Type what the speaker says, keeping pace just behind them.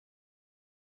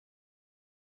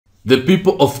The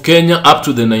people of Kenya up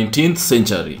to the 19th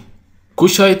century.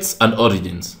 Kushites and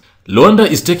origins. Luanda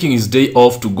is taking his day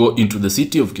off to go into the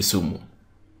city of Kisumu.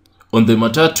 On the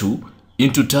matatu,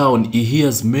 into town, he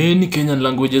hears many Kenyan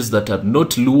languages that are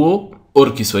not Luo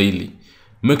or Kiswahili,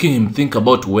 making him think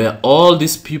about where all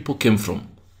these people came from.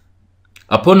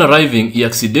 Upon arriving, he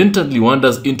accidentally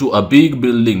wanders into a big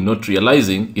building, not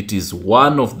realizing it is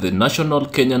one of the National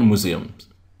Kenyan Museums.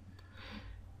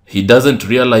 He doesn't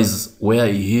realize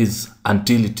where he is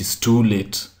until it is too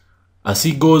late. As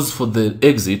he goes for the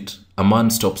exit, a man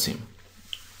stops him.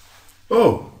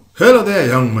 Oh, hello there,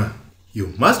 young man.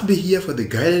 You must be here for the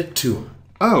guided tour.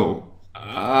 Oh,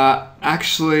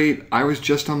 actually, I was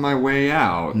just on my way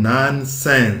out.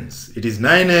 Nonsense. It is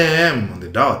 9 a.m. on the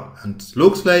dot, and it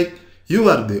looks like you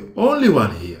are the only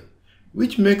one here,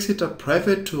 which makes it a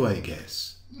private tour, I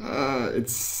guess.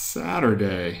 It's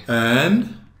Saturday.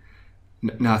 And?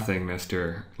 Nothing,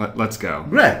 mister. Let's go.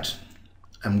 Great.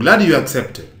 I'm glad you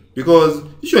accepted, because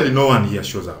usually no one here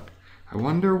shows up. I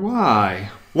wonder why.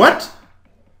 What?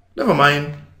 Never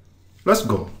mind. Let's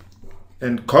go.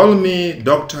 And call me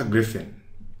Dr. Griffin.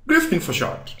 Griffin for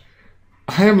short.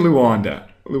 I am Luanda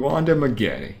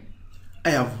Magere.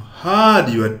 I have heard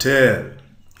your tale.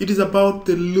 It is about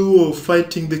the Luo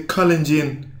fighting the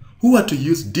Kalenjin who had to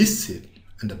use deceit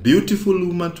and a beautiful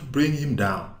woman to bring him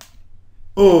down.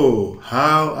 Oh,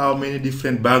 how many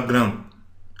different backgrounds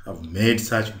have made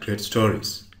such great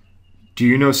stories. Do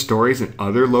you know stories in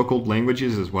other local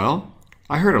languages as well?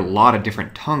 I heard a lot of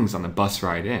different tongues on the bus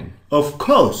ride in. Of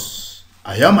course.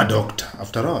 I am a doctor,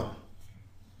 after all.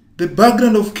 The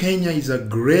background of Kenya is a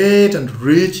great and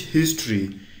rich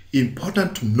history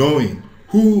important to knowing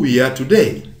who we are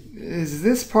today. Is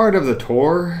this part of the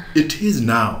tour? It is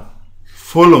now.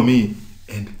 Follow me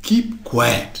and keep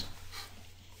quiet.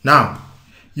 Now,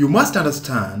 you must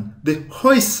understand the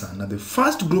Khoisan are the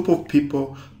first group of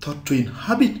people thought to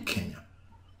inhabit Kenya,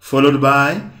 followed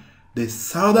by the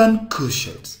southern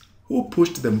Kushites, who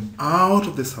pushed them out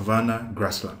of the savanna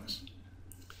grasslands.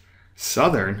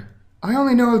 Southern? I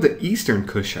only know of the eastern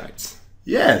Kushites.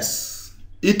 Yes,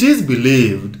 it is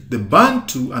believed the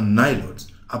Bantu and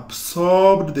Nilotes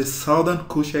absorbed the southern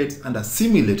Kushites and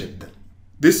assimilated them.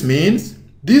 This means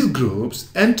these groups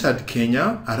entered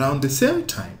Kenya around the same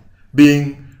time,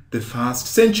 being the 1st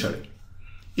century.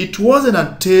 It wasn't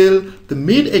until the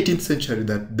mid-18th century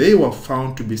that they were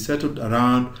found to be settled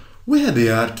around where they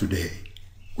are today.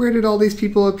 Where did all these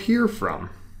people appear from?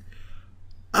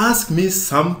 Ask me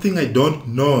something I don't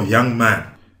know, young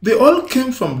man. They all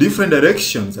came from different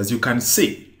directions, as you can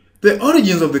see. The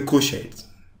origins of the Kushites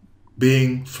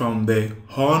being from the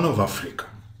Horn of Africa.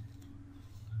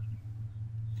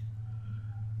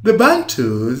 The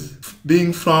Bantus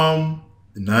being from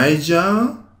the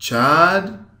Niger,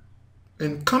 Chad,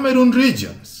 and Cameroon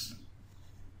regions.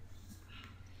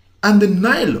 And the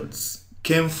Nilotes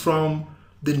came from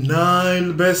the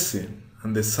Nile Basin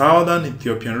and the southern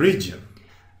Ethiopian region.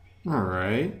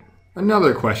 Alright.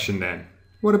 Another question then.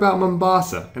 What about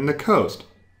Mombasa and the coast?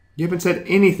 You haven't said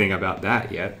anything about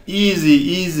that yet.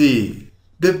 Easy.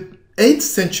 The 8th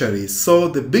century saw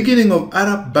the beginning of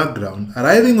Arab background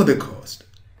arriving on the coast,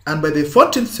 and by the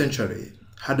 14th century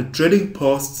had trading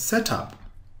posts set up.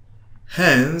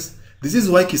 Hence, this is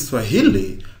why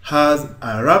Kiswahili has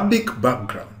Arabic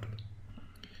background.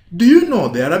 Do you know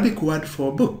the Arabic word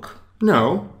for book?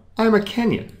 No, I'm a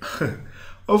Kenyan.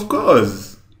 Of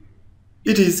course.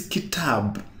 It is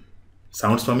kitab.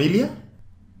 Sounds familiar?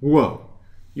 Whoa,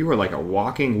 you are like a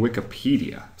walking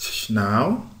Wikipedia.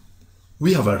 Now,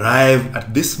 we have arrived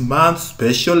at this month's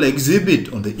special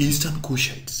exhibit on the Eastern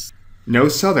Kushites. No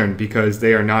southern because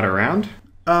they are not around?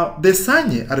 The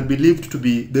Sanye are believed to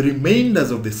be the remainders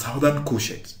of the southern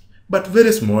Kushites, but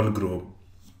very small group.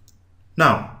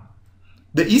 Now,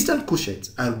 the Eastern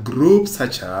Kushites are groups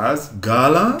such as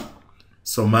Gala,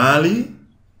 Somali,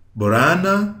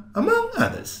 Borana, among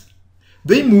others.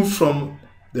 They moved from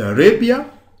the Arabia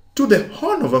to the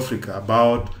Horn of Africa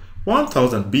about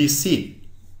 1000 BC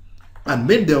and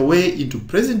made their way into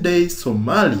present-day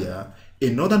Somalia, a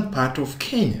northern part of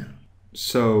Kenya.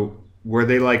 So, were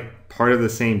they like part of the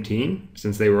same team,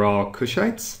 since they were all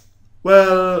Kushites?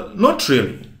 Well, not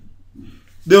really.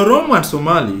 The Oromo and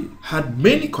Somali had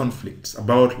many conflicts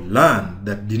about land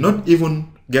that did not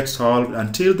even get solved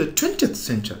until the 20th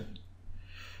century.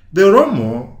 The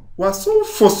Oromo were so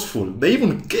forceful, they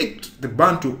even kicked the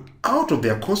Bantu out of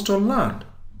their coastal land.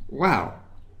 Wow.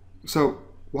 So,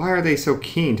 why are they so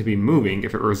keen to be moving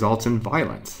if it results in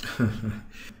violence?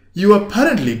 You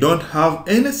apparently don't have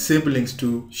any siblings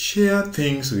to share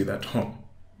things with at home.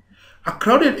 A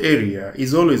crowded area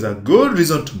is always a good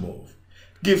reason to move.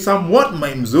 give some what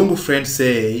my Mzungu friends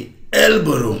say,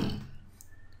 elbow room.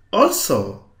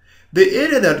 Also, the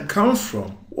area that comes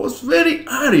from was very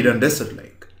arid and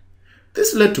desert-like.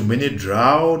 This led to many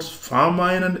droughts,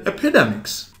 famine, and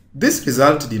epidemics. This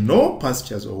resulted in no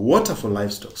pastures or water for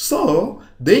livestock, so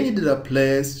they needed a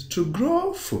place to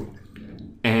grow food.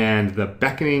 And the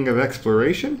beckoning of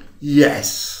exploration?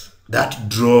 Yes, that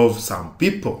drove some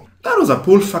people. That was a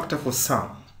pull factor for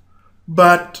some.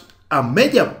 But a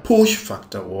major push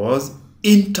factor was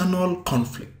internal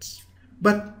conflicts.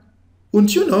 But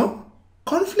wouldn't you know,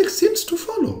 conflict seems to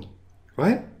follow.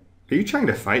 What? Are you trying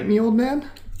to fight me, old man?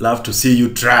 Love to see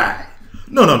you try.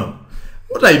 No.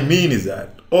 What I mean is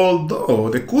that although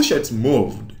the Kushites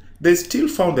moved, they still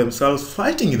found themselves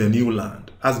fighting in the new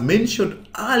land, as mentioned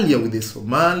earlier with the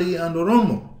Somali and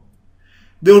Oromo.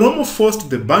 The Oromo forced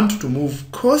the Bantu to move,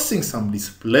 causing some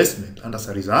displacement, and as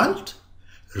a result,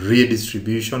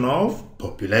 redistribution of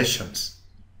populations.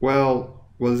 Well,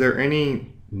 was there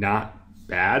any not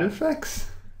bad effects?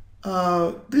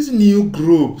 These new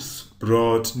groups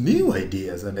brought new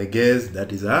ideas, and I guess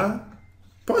that is a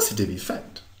positive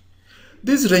effect.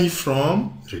 These range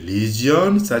from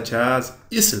religion such as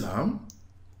Islam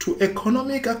to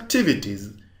economic activities,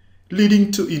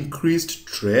 leading to increased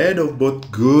trade of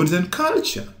both goods and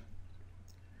culture.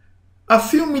 A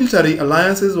few military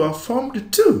alliances were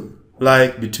formed too,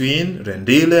 like between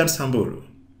Rendile and Samburu.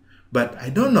 But I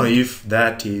don't know if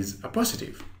that is a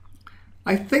positive.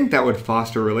 I think that would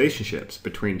foster relationships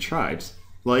between tribes,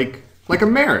 like a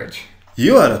marriage.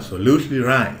 You are absolutely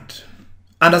right.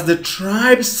 And as the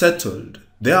tribes settled,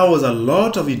 there was a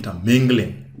lot of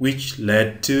intermingling, which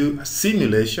led to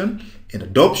assimilation and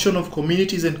adoption of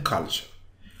communities and culture,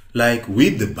 like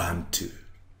with the Bantu.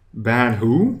 Ban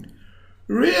who?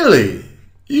 Really?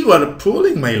 You are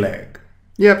pulling my leg.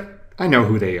 Yep, I know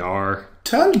who they are.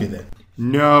 Tell me then.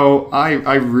 No,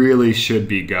 I really should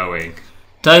be going.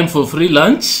 Time for free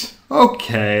lunch?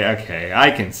 Okay, I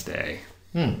can stay.